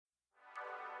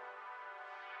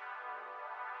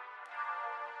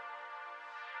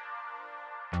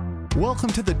Welcome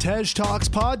to the Tej Talks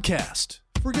podcast.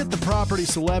 Forget the property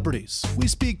celebrities. We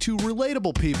speak to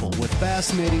relatable people with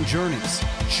fascinating journeys,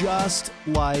 just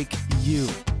like you.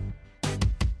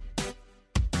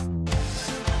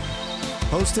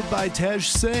 Hosted by Tej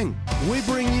Singh, we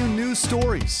bring you news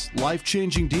stories,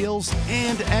 life-changing deals,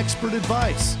 and expert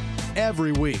advice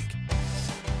every week.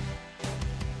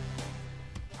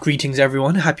 Greetings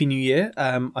everyone, Happy New Year.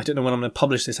 I don't know when I'm going to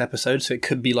publish this episode, so it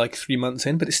could be like 3 months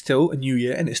in, but it's still a new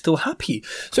year and it's still happy.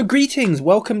 So greetings,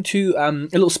 welcome to a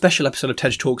little special episode of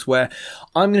Tej Talks where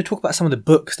I'm going to talk about some of the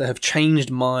books that have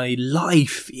changed my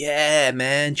life. Yeah,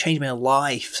 man, changed my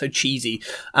life. So cheesy.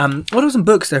 What are some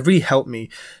books that have really helped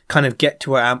me kind of get to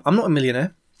where I am? I'm not a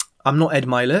millionaire. I'm not Ed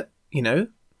Mylett,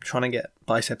 trying to get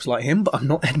biceps like him, but I'm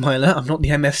not Ed Mylett, I'm not the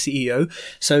MF CEO,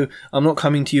 so I'm not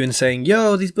coming to you and saying,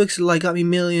 yo, these books got me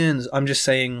millions. I'm just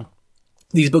saying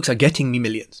these books are getting me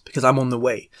millions because I'm on the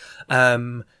way.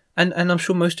 And I'm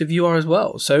sure most of you are as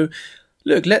well. So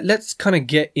look, let's kind of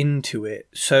get into it.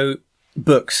 So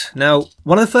books. Now,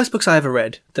 one of the first books I ever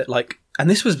read that and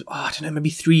this was, maybe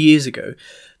 3 years ago,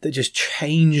 that just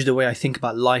changed the way I think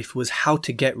about life was How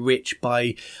to Get Rich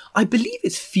by, I believe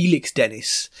it's Felix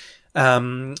Dennis.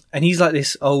 And he's like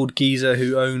this old geezer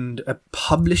who owned a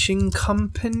publishing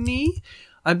company,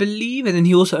 I believe, and then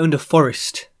he also owned a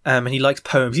forest, and he likes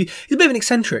poems. He's a bit of an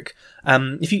eccentric.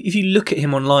 If you look at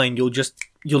him online,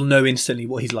 you'll know instantly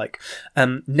what he's like.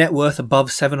 Net worth above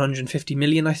 750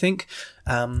 million, I think.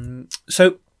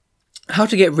 So How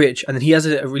to Get Rich, and then he has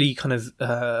a really kind of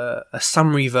a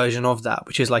summary version of that,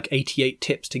 which is like 88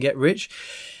 tips to get rich.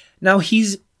 Now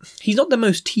he's not the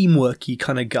most teamworky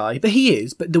kind of guy, but he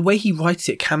is. But the way he writes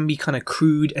it can be kind of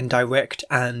crude and direct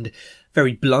and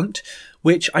very blunt,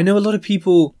 which I know a lot of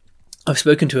people I've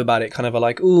spoken to about it kind of are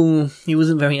like, oh, he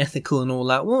wasn't very ethical and all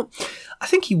that. Well, I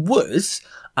think he was.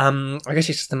 I guess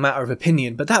it's just a matter of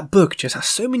opinion. But that book just has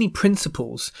so many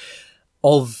principles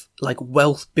of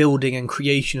wealth building and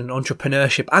creation and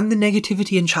entrepreneurship and the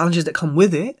negativity and challenges that come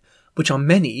with it, which are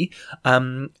many,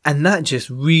 and that just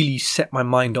really set my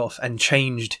mind off and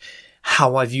changed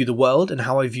how I view the world and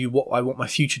how I view what I want my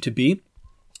future to be.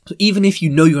 So even if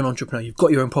you're an entrepreneur, you've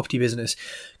got your own property business,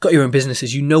 got your own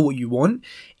businesses, you know what you want,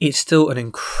 it's still an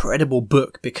incredible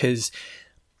book because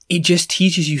it just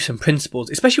teaches you some principles,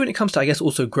 especially when it comes to, I guess,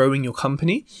 also growing your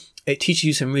company. It teaches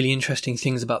you some really interesting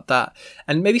things about that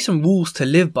and maybe some rules to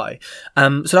live by.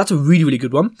 So that's a really, really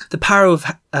good one. The Power of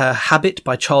Habit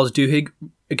by Charles Duhigg.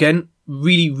 Again,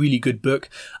 really, really good book.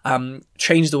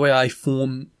 Changed the way I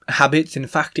form habits. In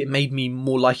fact, it made me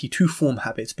more likely to form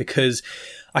habits because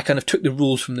I kind of took the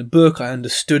rules from the book, I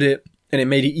understood it, and it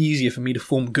made it easier for me to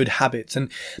form good habits.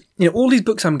 And, all these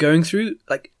books I'm going through,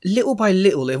 little by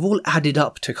little, they've all added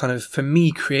up to kind of, for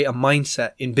me, create a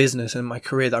mindset in business and my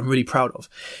career that I'm really proud of.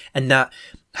 And that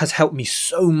has helped me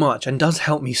so much and does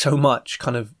help me so much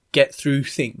kind of get through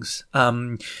things.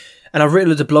 And I've written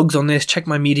loads of blogs on this. Check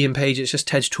my Medium page. It's just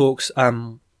Tej Talks.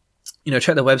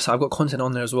 Check the website. I've got content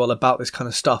on there as well about this kind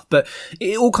of stuff. But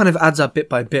it all kind of adds up bit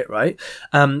by bit, right?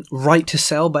 Right to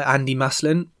Sell by Andy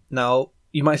Maslin. Now,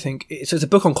 you might think, it's a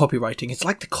book on copywriting. It's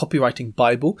like the copywriting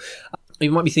Bible.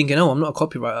 You might be thinking, oh, I'm not a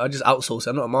copywriter. I just outsource it.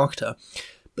 I'm not a marketer.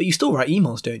 But you still write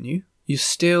emails, don't you? You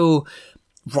still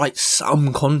write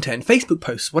some content, Facebook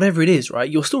posts, whatever it is, right?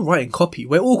 You're still writing copy.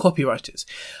 We're all copywriters.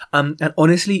 And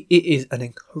honestly, it is an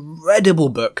incredible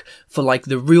book for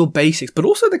the real basics, but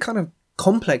also the kind of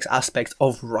complex aspects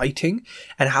of writing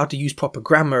and how to use proper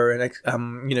grammar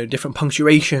and, different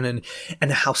punctuation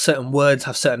and how certain words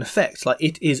have certain effects.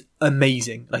 It is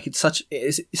amazing. It's such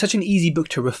an easy book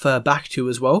to refer back to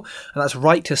as well. And that's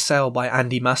Right to Sell by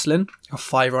Andy Maslin, a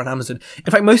 $5 on Amazon.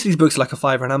 In fact, most of these books are a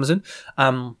 $5 on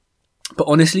Amazon. But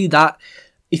honestly, that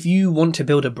if you want to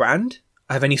build a brand,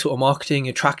 have any sort of marketing,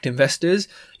 attract investors,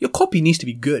 your copy needs to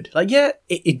be good.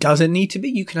 It doesn't need to be.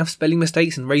 You can have spelling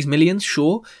mistakes and raise millions,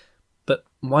 sure. But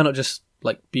why not just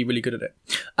be really good at it?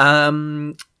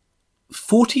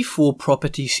 44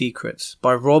 Property Secrets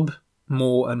by Rob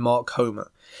Moore and Mark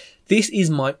Homer. This is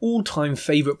my all-time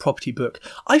favorite property book.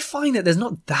 I find that there's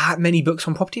not that many books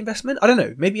on property investment. I don't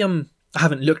know. Maybe I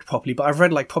haven't looked properly, but I've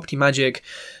read Property Magic,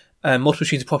 Multiple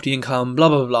Streams of Property Income, blah,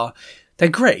 blah, blah. They're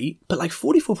great, but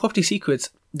 44 Property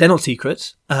Secrets, they're not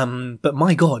secrets. But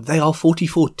my God, they are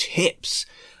 44 tips.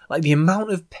 The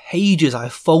amount of pages I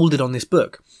have folded on this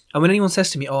book. And when anyone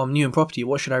says to me, oh, I'm new in property,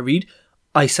 what should I read?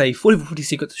 I say 44 Property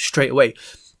Secrets straight away.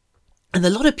 And a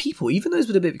lot of people, even those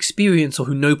with a bit of experience or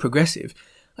who know Progressive,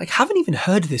 haven't even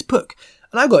heard of this book.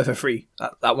 And I got it for free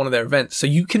at one of their events. So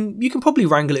you can probably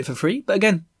wrangle it for free. But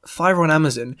again, $5 on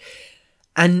Amazon.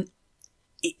 And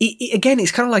again,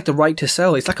 it's kind of like The Right to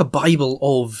Sell. It's like a Bible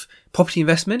of property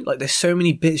investment. Like there's so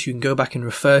many bits you can go back and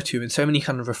refer to and so many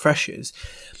kind of refreshers.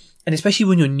 And especially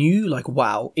when you're new, like,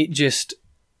 wow, it just...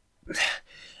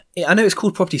 I know it's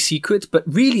called Property Secrets, but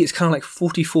really it's kind of like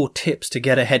 44 tips to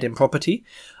get ahead in property.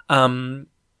 And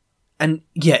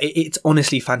yeah, it's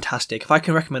honestly fantastic. If I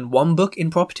can recommend one book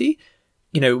in property,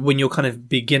 when you're kind of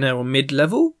beginner or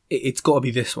mid-level, it's got to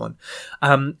be this one.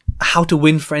 How to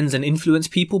Win Friends and Influence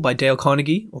People by Dale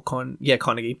Carnegie.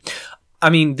 Carnegie. I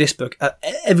mean, this book,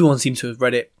 everyone seems to have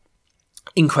read it.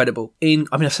 Incredible.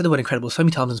 I've said the word incredible so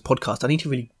many times in this podcast. I need to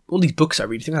really, all these books I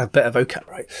read, I think I have better vocab,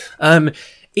 right?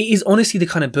 It is honestly the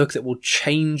kind of book that will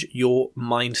change your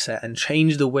mindset and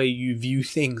change the way you view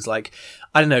things. Like,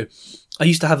 I don't know, I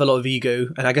used to have a lot of ego,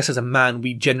 and I guess as a man,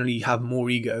 we generally have more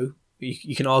ego.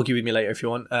 You can argue with me later if you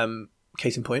want,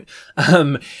 case in point.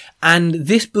 And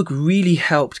this book really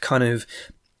helped kind of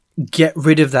get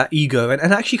rid of that ego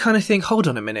and actually kind of think, hold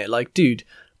on a minute, like, dude,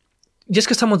 just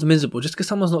because someone's miserable, just because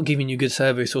someone's not giving you good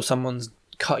service or someone's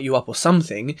cut you up or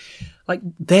something, like,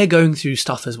 they're going through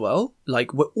stuff as well.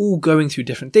 Like, we're all going through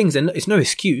different things, and it's no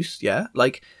excuse, yeah?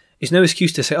 Like, it's no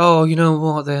excuse to say, oh, you know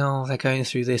what, they're going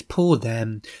through this, poor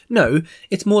them. No,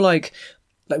 it's more like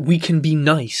we can be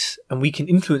nice and we can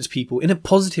influence people in a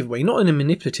positive way, not in a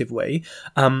manipulative way,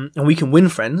 and we can win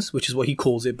friends, which is what he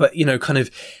calls it, but, kind of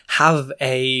have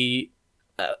a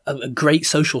great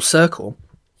social circle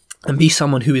and be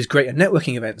someone who is great at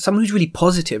networking events, someone who's really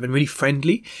positive and really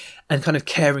friendly and kind of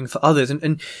caring for others.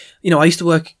 And I used to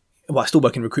work, I still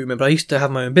work in recruitment, but I used to have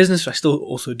my own business, which I still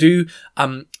also do.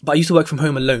 But I used to work from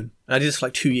home alone, and I did this for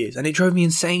like 2 years, and it drove me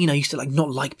insane. I used to not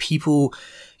like people,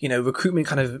 recruitment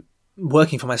kind of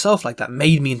working for myself like that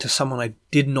made me into someone I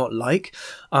did not like.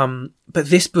 But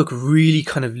this book really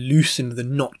kind of loosened the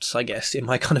knots, I guess, in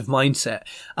my kind of mindset.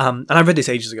 And I read this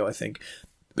ages ago, I think.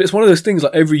 But it's one of those things,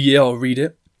 like, every year I'll read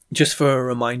it just for a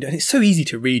reminder. And it's so easy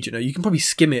to read, you can probably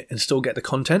skim it and still get the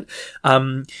content.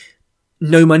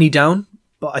 No Money Down,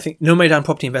 but I think No Money Down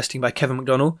Property Investing by Kevin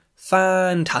McDonald.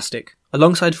 Fantastic.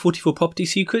 Alongside 44 Property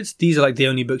Secrets, these are like the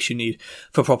only books you need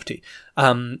for property.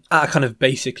 At a kind of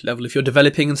basic level. If you're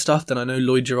developing and stuff, then I know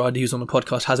Lloyd Girardi, who's on the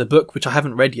podcast, has a book, which I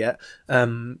haven't read yet.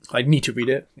 I need to read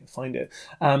it, find it.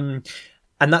 And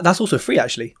that's also free,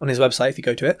 actually, on his website if you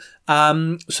go to it.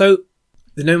 So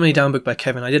the No Money Down book by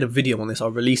Kevin, I did a video on this,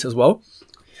 I'll release as well.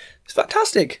 It's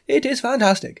fantastic. It is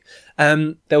fantastic.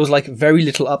 There was like very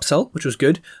little upsell, which was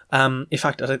good. In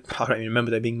fact, I don't even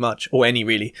remember there being much, or any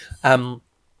really.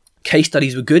 Case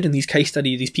studies were good, and these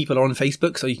people are on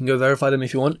Facebook, so you can go verify them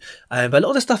if you want. But a lot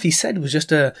of the stuff he said was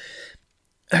just a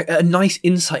nice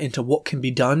insight into what can be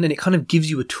done, and it kind of gives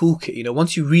you a toolkit.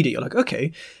 Once you read it, you're like,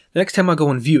 okay, the next time I go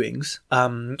on viewings,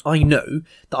 I know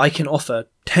that I can offer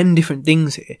 10 different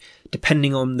things here,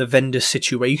 depending on the vendor's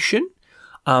situation.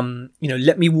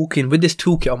 Let me walk in with this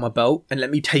toolkit on my belt and let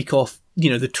me take off,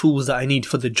 the tools that I need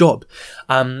for the job.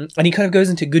 And he kind of goes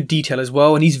into good detail as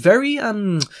well. And he's very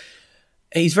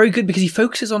good because he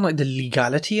focuses on like the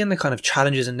legality and the kind of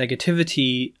challenges and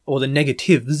negativity or the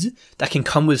negatives that can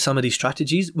come with some of these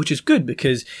strategies, which is good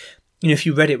because, if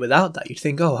you read it without that, you'd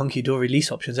think, oh, hunky-dory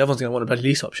lease options, everyone's going to want a bloody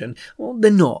lease option. Well,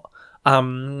 they're not.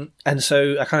 And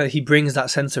so he brings that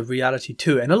sense of reality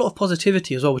to it and a lot of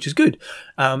positivity as well, which is good.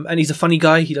 And he's a funny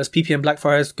guy. He does PPM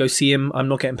Blackfriars. Go see him. I'm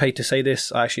not getting paid to say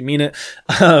this. I actually mean it.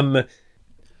 The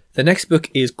next book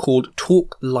is called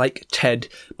Talk Like Ted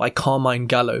by Carmine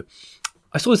Gallo.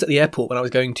 I saw this at the airport when I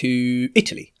was going to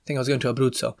Italy. I think I was going to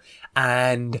Abruzzo.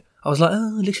 And I was like,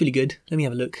 oh, it looks really good. Let me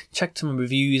have a look. Checked some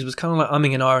reviews. Was kind of like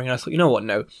umming and ahhing. And I thought, you know what?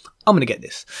 No, I'm going to get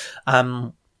this.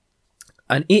 And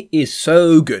it is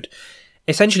so good.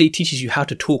 Essentially, it teaches you how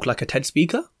to talk like a TED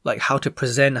speaker, like how to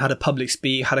present, how to public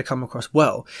speak, how to come across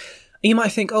well. And you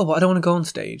might think, oh, but I don't want to go on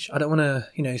stage. I don't want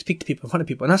to, speak to people in front of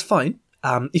people. And that's fine.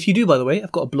 If you do, by the way,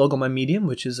 I've got a blog on my Medium,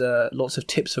 which is lots of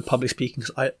tips for public speaking.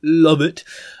 So I love it.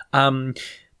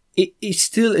 It's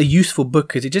still a useful book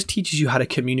because it just teaches you how to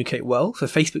communicate well. For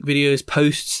Facebook videos,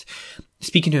 posts,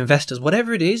 speaking to investors,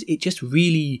 whatever it is, it just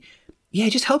really,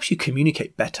 it just helps you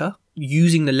communicate better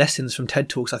using the lessons from TED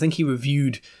Talks. I think he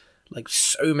reviewed like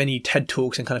so many TED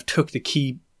Talks and kind of took the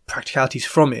key practicalities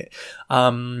from it.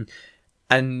 And,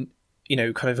 kind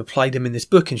of applied them in this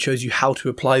book and shows you how to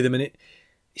apply them. And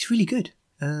it's really good.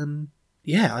 I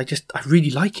really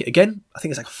like it. Again, I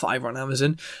think it's like $5 on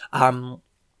Amazon.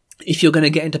 If you're going to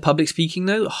get into public speaking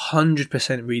though,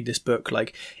 100% read this book.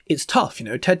 Like, it's tough,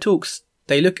 TED Talks,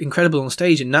 they look incredible on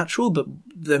stage and natural, but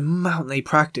the amount they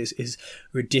practice is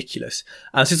ridiculous.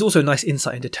 So it's also a nice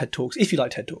insight into TED Talks, if you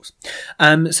like TED Talks.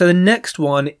 So the next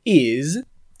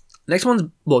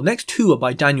two are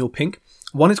by Daniel Pink.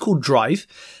 One is called Drive.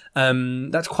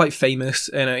 That's quite famous,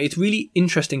 and it's really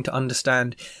interesting to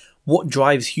understand what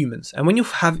drives humans. And when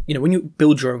when you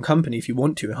build your own company, if you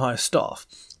want to, and hire staff,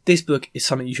 this book is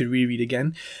something you should reread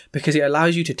again, because it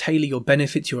allows you to tailor your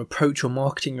benefits, your approach, your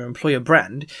marketing, your employer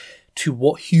brand to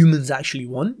what humans actually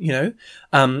want.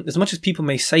 As much as people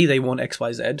may say they want X,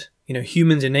 Y, Z,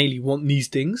 humans innately want these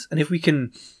things, and if we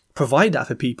can provide that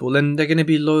for people, then they're going to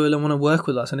be loyal and want to work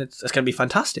with us, and it's going to be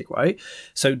fantastic, right?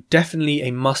 So definitely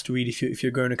a must read if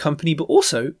you're growing a company, but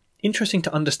also interesting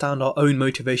to understand our own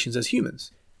motivations as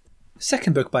humans.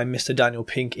 Second book by Mr. Daniel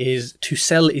Pink is To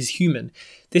Sell is Human.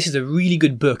 This is a really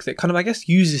good book that kind of, I guess,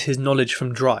 uses his knowledge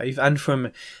from Drive and from,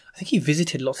 I think he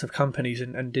visited lots of companies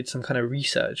and did some kind of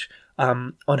research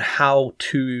on how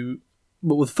to.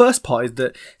 Well, the first part is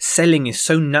that selling is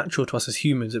so natural to us as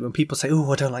humans that when people say,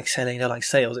 "Oh, I don't like selling, I don't like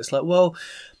sales," it's like, well,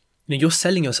 you're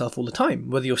selling yourself all the time.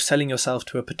 Whether you're selling yourself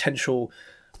to a potential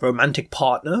romantic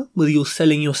partner, whether you're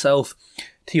selling yourself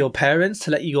to your parents to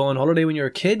let you go on holiday when you're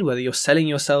a kid, whether you're selling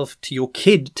yourself to your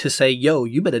kid to say, "Yo,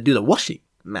 you better do the washing,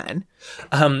 man,"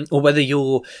 or whether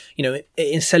you're,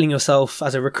 selling yourself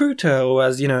as a recruiter or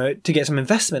as, to get some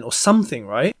investment or something,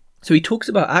 right? So he talks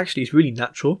about actually it's really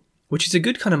natural, which is a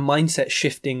good kind of mindset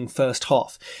shifting first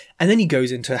half. And then he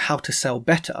goes into how to sell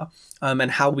better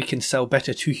and how we can sell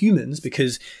better to humans,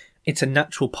 because it's a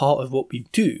natural part of what we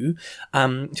do.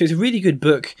 So it's a really good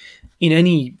book in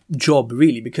any job,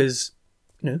 really, because,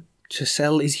 to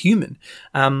sell is human.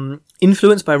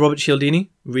 Influenced by Robert Cialdini,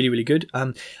 really, really good.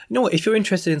 If you're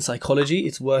interested in psychology,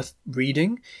 it's worth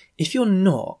reading. If you're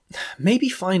not, maybe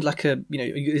find like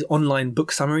online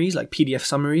book summaries, like PDF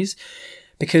summaries,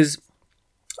 because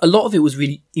a lot of it was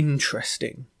really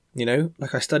interesting.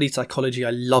 Like I studied psychology, I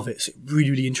love it. So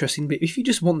really, really interesting. But if you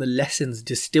just want the lessons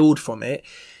distilled from it,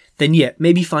 then yeah,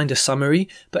 maybe find a summary.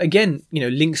 But again,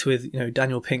 links with,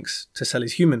 Daniel Pink's To Sell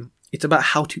is Human. It's about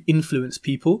how to influence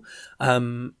people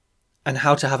and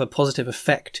how to have a positive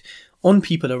effect on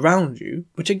people around you,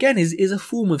 which again is a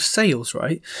form of sales,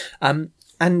 right?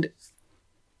 And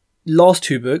last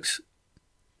two books,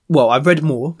 well, I've read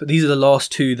more, but these are the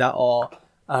last two that are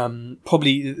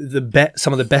probably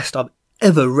some of the best I've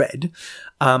ever read.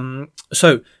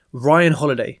 So Ryan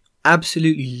Holiday,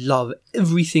 absolutely love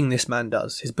everything this man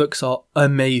does. His books are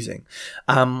amazing.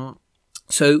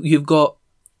 So you've got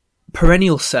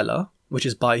Perennial Seller, which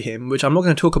is by him, which I'm not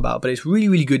going to talk about, but it's really,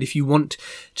 really good if you want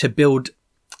to build.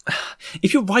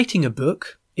 If you're writing a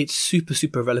book, it's super,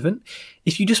 super relevant.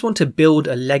 If you just want to build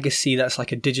a legacy that's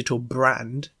like a digital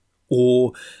brand,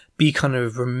 or be kind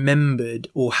of remembered,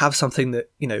 or have something that,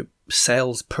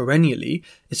 sells perennially,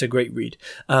 it's a great read.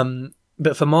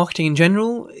 But for marketing in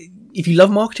general, if you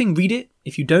love marketing, read it.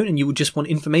 If you don't and you would just want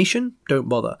information, don't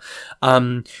bother.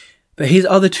 But his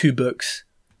other two books.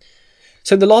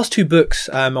 So the last two books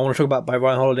I want to talk about by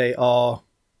Ryan Holiday are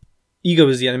Ego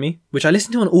is the Enemy, which I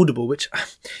listen to on Audible, which,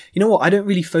 I don't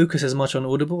really focus as much on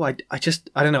Audible. I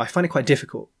don't know, I find it quite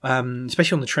difficult,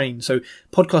 especially on the train. So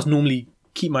podcasts normally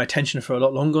keep my attention for a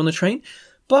lot longer on the train.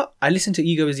 But I listened to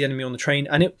Ego is the Enemy on the train,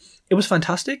 and it was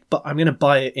fantastic, but I'm going to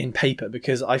buy it in paper,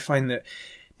 because I find that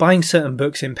buying certain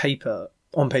books on paper,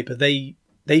 they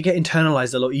get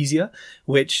internalized a lot easier,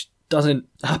 which doesn't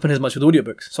happen as much with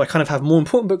audiobooks. So I kind of have more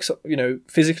important books,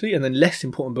 physically, and then less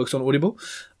important books on Audible.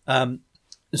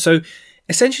 So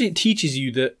essentially it teaches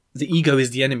you that the ego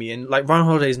is the enemy. And like Ryan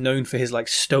Holiday is known for his like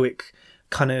stoic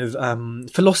kind of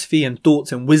philosophy and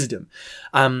thoughts and wisdom.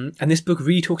 And this book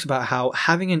really talks about how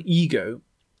having an ego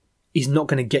is not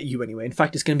going to get you anywhere. In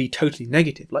fact, it's going to be totally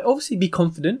negative. Like, obviously be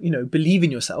confident, believe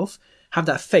in yourself, have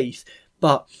that faith,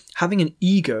 but having an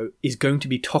ego is going to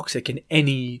be toxic in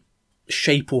any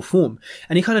shape or form.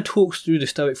 And he kind of talks through the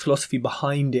Stoic philosophy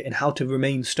behind it and how to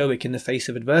remain stoic in the face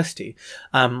of adversity.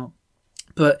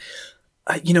 But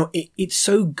it's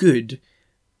so good.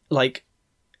 Like,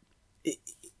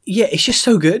 it's just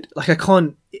so good. Like,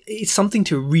 it's something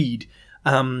to read.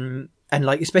 And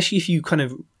like, especially if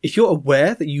you're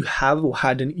aware that you have or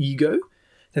had an ego,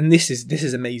 then this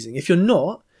is amazing. If you're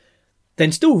not,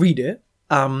 then still read it.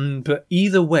 But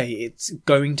either way, it's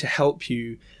going to help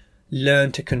you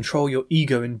learn to control your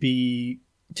ego and be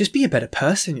a better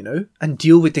person, and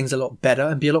deal with things a lot better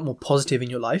and be a lot more positive in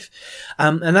your life.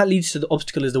 And that leads to The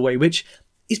Obstacle is the Way, which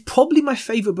is probably my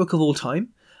favorite book of all time.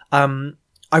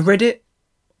 I read it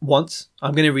once.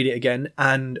 I'm going to read it again.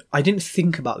 And I didn't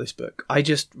think about this book. I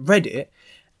just read it.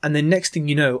 And then next thing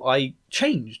you know, I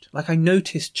changed. Like, I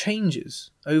noticed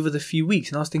changes over the few weeks.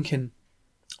 And I was thinking,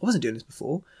 I wasn't doing this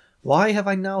before. Why have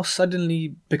I now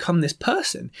suddenly become this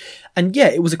person? And yeah,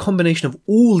 it was a combination of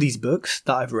all these books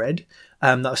that I've read,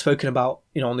 that I've spoken about,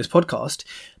 on this podcast.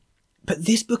 But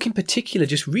this book in particular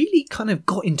just really kind of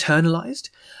got internalized.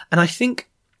 And I think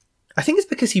it's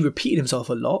because he repeated himself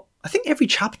a lot. I think every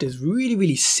chapter is really,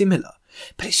 really similar,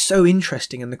 but it's so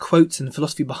interesting, and the quotes and the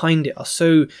philosophy behind it are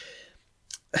so,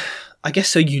 I guess,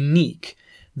 so unique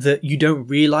that you don't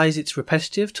realize it's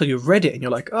repetitive till you've read it and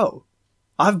you're like, oh,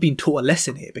 I've been taught a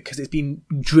lesson here because it's been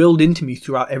drilled into me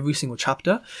throughout every single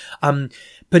chapter.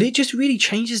 But it just really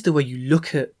changes the way you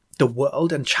look at the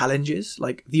world and challenges.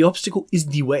 Like, the obstacle is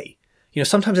the way.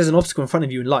 Sometimes there's an obstacle in front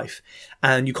of you in life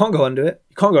and you can't go under it,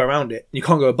 you can't go around it, you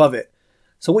can't go above it.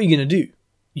 So what are you going to do?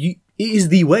 It is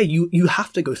the way. You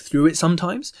have to go through it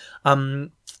sometimes.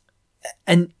 And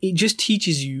it just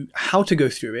teaches you how to go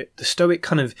through it, the Stoic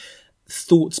kind of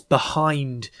thoughts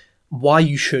behind why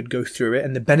you should go through it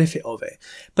and the benefit of it.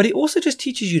 But it also just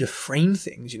teaches you to frame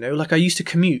things, like I used to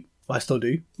commute, I still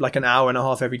do, like an hour and a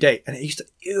half every day, and it used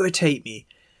to irritate me.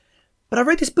 But I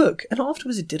read this book and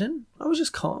afterwards it didn't. I was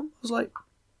just calm. I was like,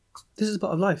 this is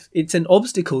part of life. It's an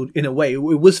obstacle in a way. It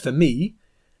was for me,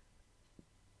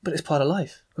 but it's part of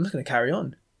life. I'm just going to carry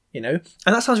on, And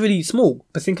that sounds really small,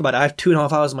 but think about it. I have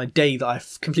 2.5 hours of my day that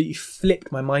I've completely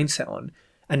flipped my mindset on,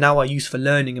 and now I use for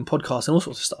learning and podcasts and all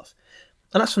sorts of stuff.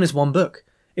 And that's from this one book.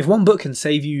 If one book can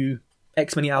save you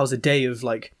X many hours a day of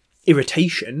like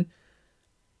irritation,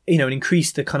 and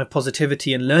increase the kind of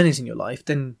positivity and learnings in your life,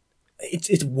 then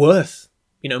it's worth,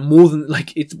 more than,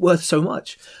 like, it's worth so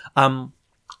much.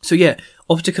 So yeah,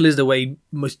 Obstacle is the Way.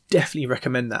 Most definitely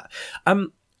recommend that.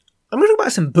 I'm going to talk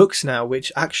about some books now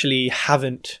which actually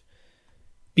haven't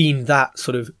been that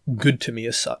sort of good to me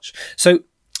as such. So,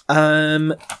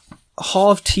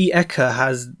 Harv T. Eker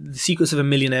has The Secrets of a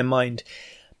Millionaire Mind.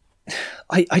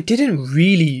 I didn't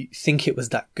really think it was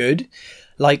that good.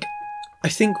 Like, I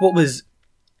think what was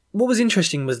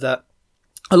interesting was that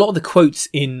a lot of the quotes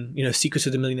in, Secrets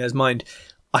of the Millionaire's Mind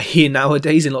I hear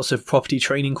nowadays in lots of property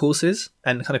training courses,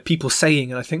 and kind of people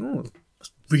saying, and I think, oh,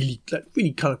 that's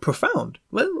really kind of profound.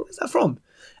 Where's that from?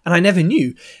 And I never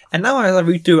knew. And now as I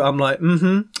read through it, I'm like,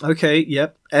 okay,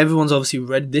 yep. Everyone's obviously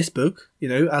read this book,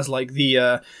 as like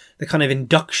the kind of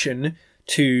induction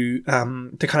to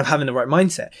kind of having the right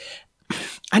mindset.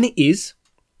 And it is.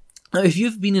 Now, if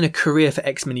you've been in a career for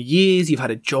X many years, you've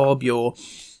had a job, you're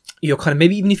kind of,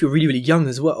 maybe even if you're really, really young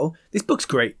as well, this book's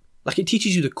great. Like, it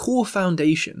teaches you the core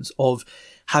foundations of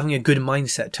having a good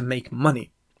mindset to make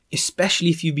money, especially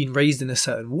if you've been raised in a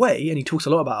certain way. And he talks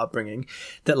a lot about upbringing,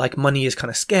 that like money is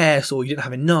kind of scarce, or you didn't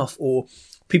have enough, or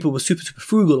people were super, super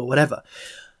frugal or whatever.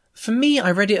 For me, I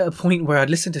read it at a point where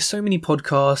I'd listened to so many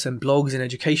podcasts and blogs and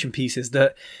education pieces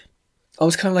that I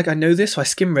was kind of like, I know this, so I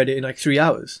skim read it in like 3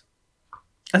 hours.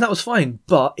 And that was fine,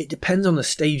 but it depends on the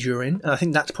stage you're in. And I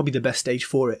think that's probably the best stage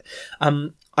for it.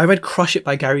 I read Crush It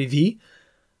by Gary Vee.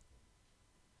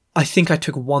 I think I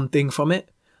took one thing from it.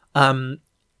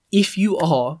 If you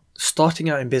are starting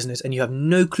out in business and you have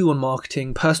no clue on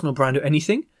marketing, personal brand, or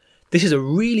anything, this is a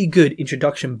really good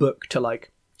introduction book to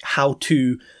like how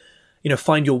to,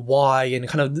 find your why and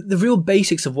kind of the real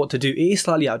basics of what to do. It is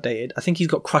slightly outdated. I think he's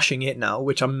got Crushing It now,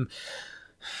 which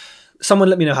someone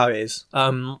let me know how it is.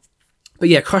 But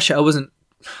yeah, Crush It I wasn't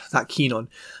that keen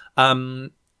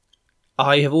on.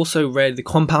 I have also read The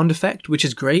Compound Effect, which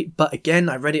is great, but again,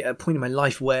 I read it at a point in my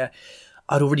life where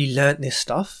I'd already learnt this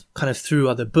stuff kind of through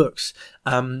other books.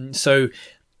 So,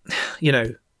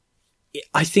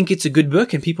 I think it's a good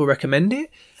book and people recommend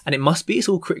it, and it must be. It's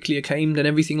all critically acclaimed and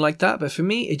everything like that, but for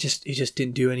me, it just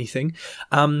didn't do anything.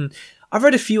 I've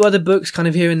read a few other books kind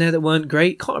of here and there that weren't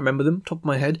great. Can't remember them top of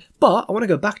my head, but I want to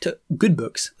go back to good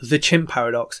books. The Chimp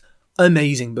Paradox,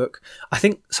 amazing book. I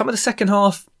think some of the second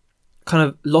half kind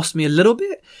of lost me a little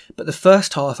bit, but the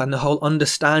first half and the whole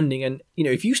understanding, and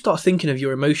if you start thinking of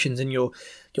your emotions and your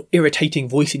irritating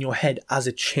voice in your head as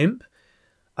a chimp,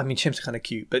 I mean, chimps are kind of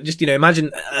cute, but just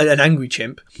imagine an angry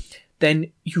chimp,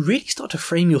 then you really start to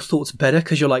frame your thoughts better,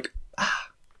 because you're like,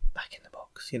 back in the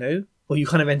box, or you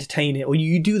kind of entertain it, or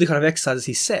you do the kind of exercises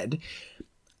he said,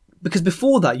 because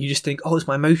before that you just think, oh, it's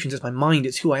my emotions, it's my mind,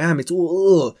 it's who I am, it's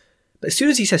all ugh. But as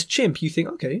soon as he says chimp, you think,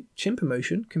 okay, chimp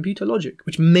emotion, computer logic,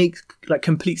 which makes like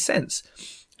complete sense.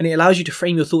 And it allows you to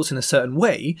frame your thoughts in a certain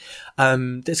way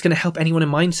that's going to help anyone in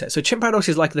mindset. So Chimp Paradox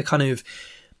is like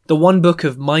the one book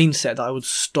of mindset that I would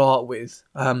start with,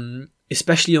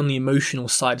 especially on the emotional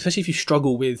side, especially if you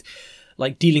struggle with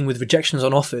like dealing with rejections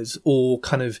on offers or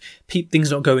kind of things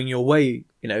not going your way.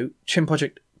 Chimp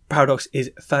Paradox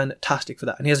is fantastic for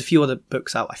that. And he has a few other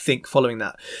books out, I think, following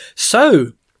that.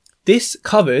 So this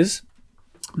covers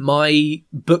my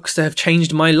books that have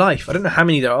changed my life. I don't know how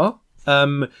many there are,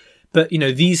 but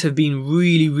these have been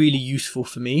really, really useful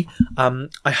for me.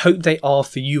 I hope they are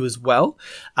for you as well.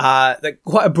 They're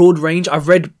quite a broad range. I've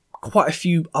read quite a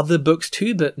few other books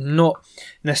too, but not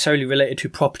necessarily related to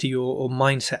property or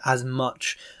mindset as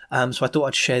much. So I thought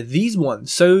I'd share these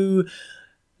ones. So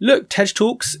look, TED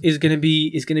Talks is going to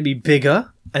be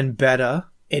bigger and better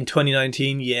in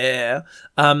 2019. Yeah.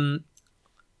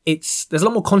 There's a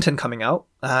lot more content coming out.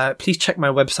 Please check my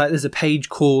website. There's a page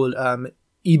called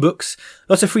ebooks.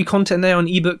 Lots of free content there on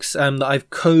ebooks that I've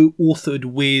co-authored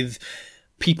with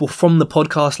people from the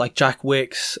podcast, like Jack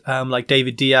Wicks, like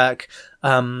David Diak,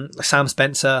 Sam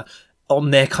Spencer,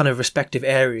 on their kind of respective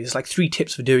areas, like 3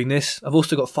 tips for doing this. I've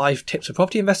also got 5 tips for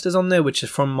property investors on there, which is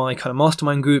from my kind of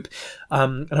mastermind group.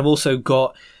 And I've also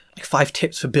got like 5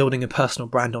 tips for building a personal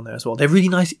brand on there as well. They're really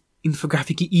nice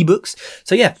infographic ebooks.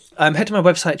 So yeah, head to my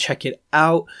website, check it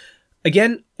out.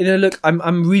 Again, look,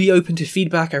 I'm really open to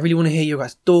feedback. I really want to hear your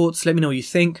guys' thoughts. Let me know what you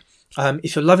think.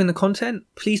 If you're loving the content,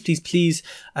 please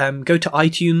go to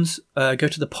iTunes, go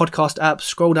to the podcast app,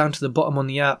 scroll down to the bottom on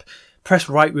the app, press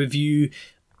write review,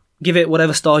 give it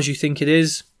whatever stars you think it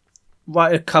is.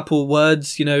 Write a couple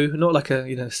words, not like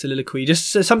a soliloquy,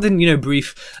 just something,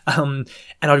 brief. And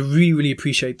I'd really, really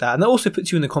appreciate that. And that also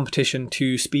puts you in the competition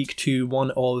to speak to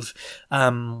one of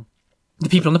the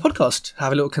people on the podcast,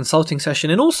 have a little consulting session.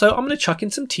 And also I'm going to chuck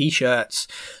in some t-shirts.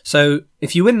 So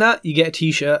if you win that, you get a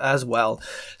t-shirt as well.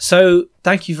 So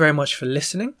thank you very much for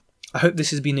listening. I hope this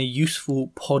has been a useful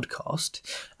podcast.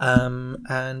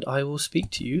 And I will speak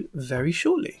to you very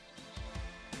shortly.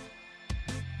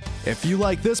 If you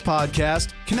like this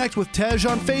podcast, connect with Tej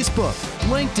on Facebook,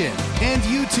 LinkedIn, and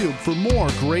YouTube for more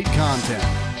great content.